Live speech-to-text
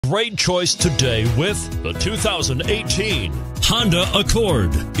Great choice today with the 2018 Honda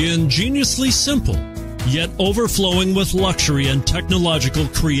Accord. Ingeniously simple, yet overflowing with luxury and technological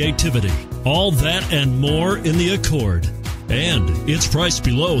creativity. All that and more in the Accord. And it's priced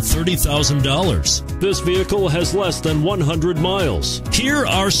below $30,000. This vehicle has less than 100 miles. Here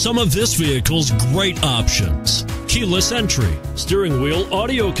are some of this vehicle's great options: keyless entry, steering wheel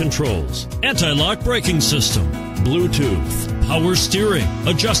audio controls, anti-lock braking system, Bluetooth, power steering,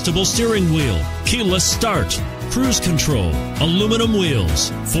 adjustable steering wheel, keyless start, cruise control, aluminum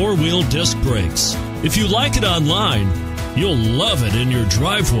wheels, four-wheel disc brakes. If you like it online, you'll love it in your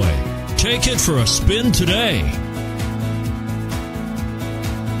driveway. Take it for a spin today.